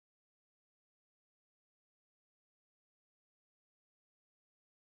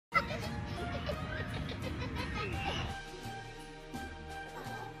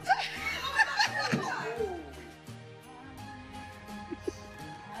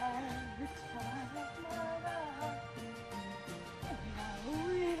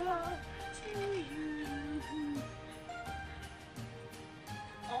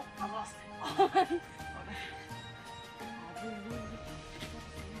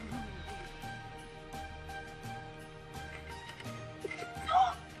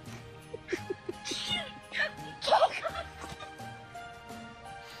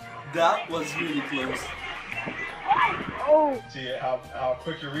That was really close. Oh! See how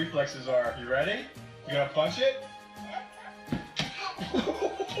quick your reflexes are. You ready? You gonna punch it?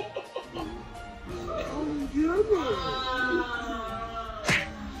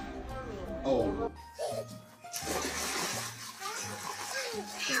 Oh.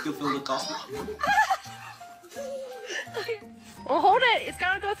 Still feel the coffee? Well, hold it. It's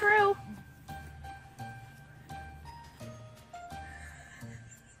gonna go through.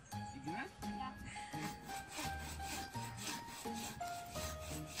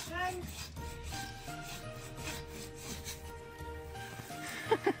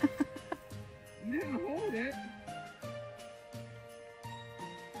 You didn't hold it.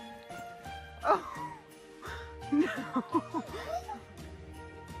 Oh no.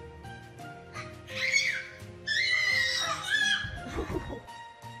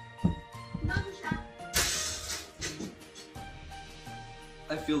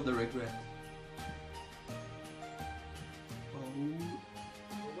 I feel the regret. Oh.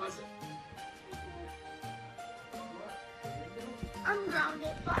 What was it? I'm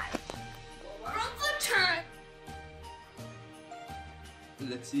grounded by from the turn.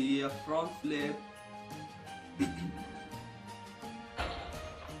 Let's see a front flip.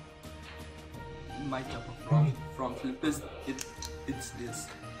 My type of front flip is it's this.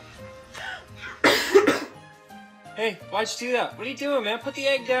 Hey, why'd you do that? What are you doing, man? Put the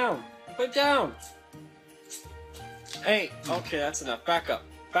egg down. Put it down. Hey, okay, that's enough. Back up.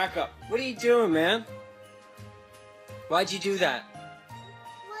 Back up. What are you doing, man? Why'd you do that?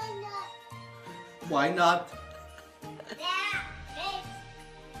 Why not? Why not? That makes.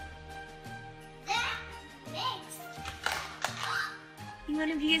 That makes. You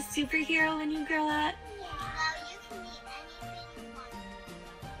want to be a superhero when you grow up? Yeah. Well, you can be anything you want.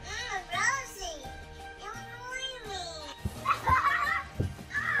 Rosie, you annoy me.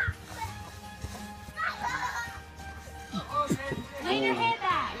 Lay your head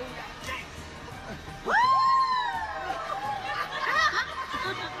back.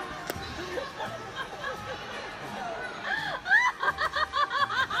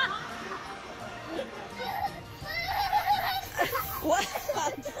 What?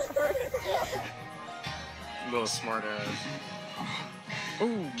 Little smart ass.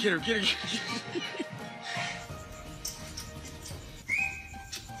 Oh, get her, get her.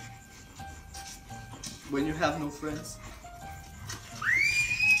 When you have no friends.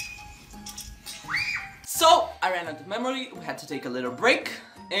 So I ran out of memory, we had to take a little break,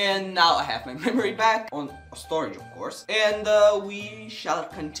 and now I have my memory back on storage, of course, and we shall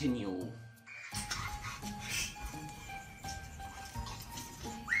continue.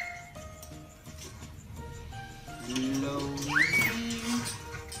 Loading.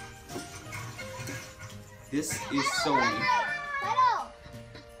 This is Sony.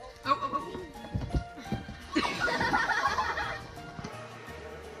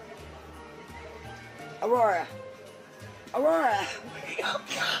 Aurora. Aurora.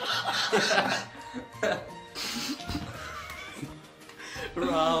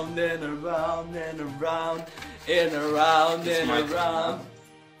 Round and around and around and around and around.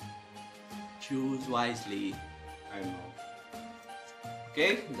 Choose wisely. I know.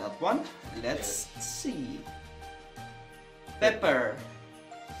 Okay, that one. Let's see. Pepper.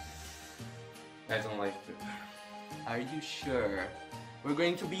 I don't like it. Are you sure? We're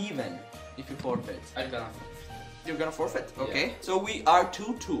going to be even if you forfeit. I don't. You're gonna forfeit? Yeah. Okay. So we are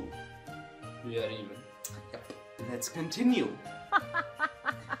 2-2. We are even. Yep. Let's continue. Look at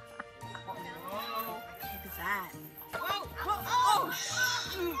that. Whoa! Oh,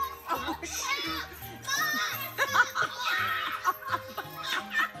 shoot! Oh, shoot!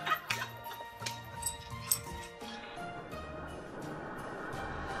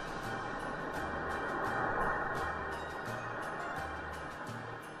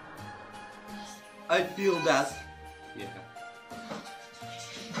 I feel that. Yeah.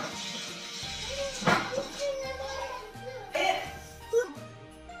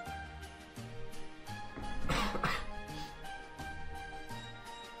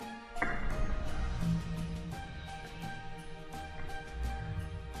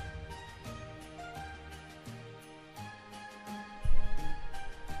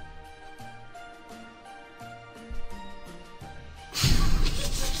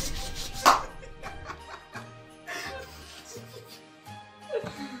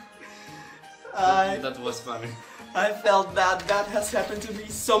 That was funny. I felt that has happened to me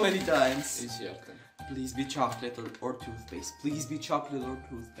so many times. It's your turn. Please be chocolate or toothpaste. Please be chocolate or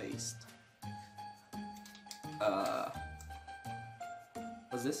toothpaste.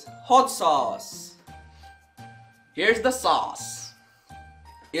 What's this? Hot sauce. Here's the sauce.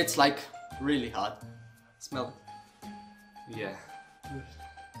 It's like really hot. Smell it. Yeah.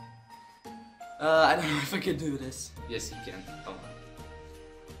 I don't know if I can do this. Yes, you can. Come on.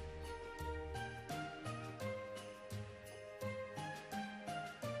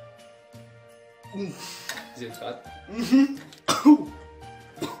 Is it hot?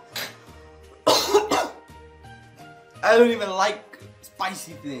 I don't even like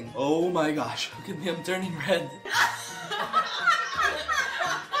spicy thing. Oh my gosh, look at me, I'm turning red.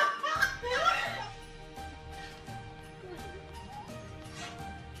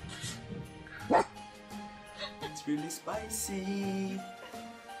 It's really spicy.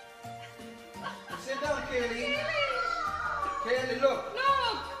 Sit down, Kelly. Kelly, look.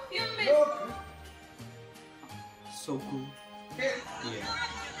 Look, you missed. Look. So cool. Kelly. Yeah.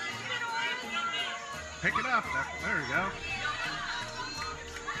 Pick it up. There we go.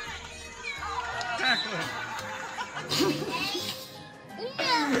 Tackle him.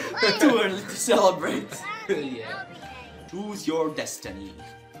 Too early to celebrate. Yeah. Choose your destiny.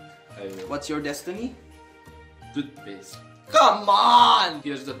 I will. What's your destiny? Toothpaste. Come on!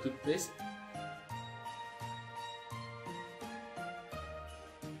 Here's the toothpaste.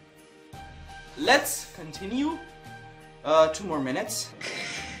 Let's continue. 2 more minutes.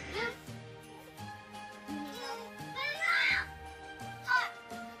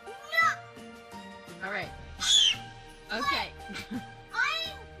 All right. Okay.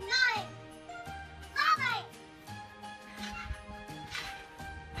 I'm nine. Nine.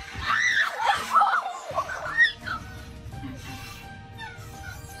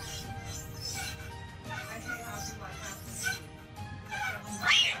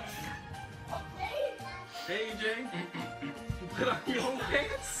 Hey, Jay. Put on your own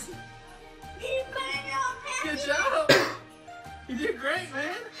pants. Good job. You did great,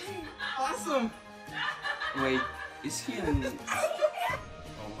 man. Awesome. Wait, is he in... Oh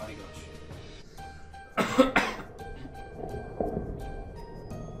my gosh. Oh my god.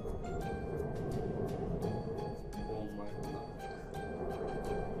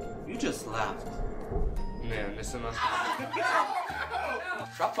 You just laughed. Man, this is not.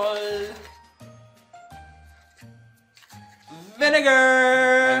 Truffle. I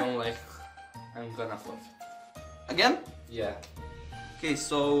Vinegar. don't like. I'm gonna flip. Again? Yeah. Okay,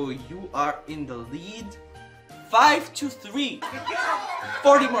 so you are in the lead. 5-3.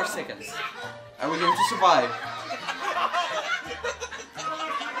 40 more seconds. Are we going to survive?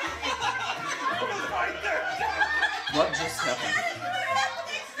 What just happened?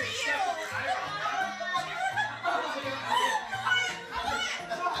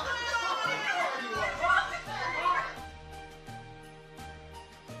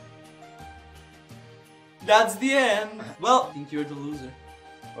 That's the end. Well, I think you're the loser.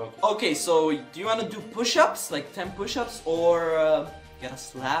 Okay. Okay, so do you want to do push-ups, like 10 push-ups, or get a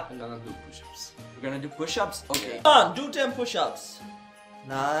slap? I'm gonna do push-ups. We're gonna do push-ups? Okay. Yeah. Come on, do 10 push-ups.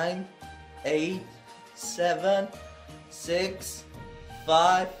 9, 8, 7, 6,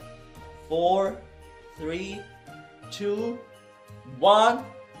 5, 4, 3, 2, 1.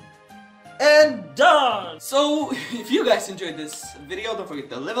 And done! So, if you guys enjoyed this video, don't forget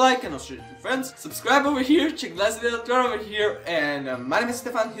to leave a like and also share it with friends. Subscribe over here, check the last video over here, and my name is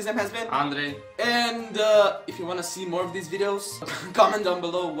Stefan, his name has been Andrej. And if you want to see more of these videos, comment down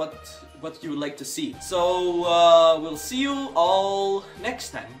below what you would like to see. So, we'll see you all next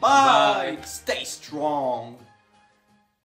time. Bye! Bye. Stay strong!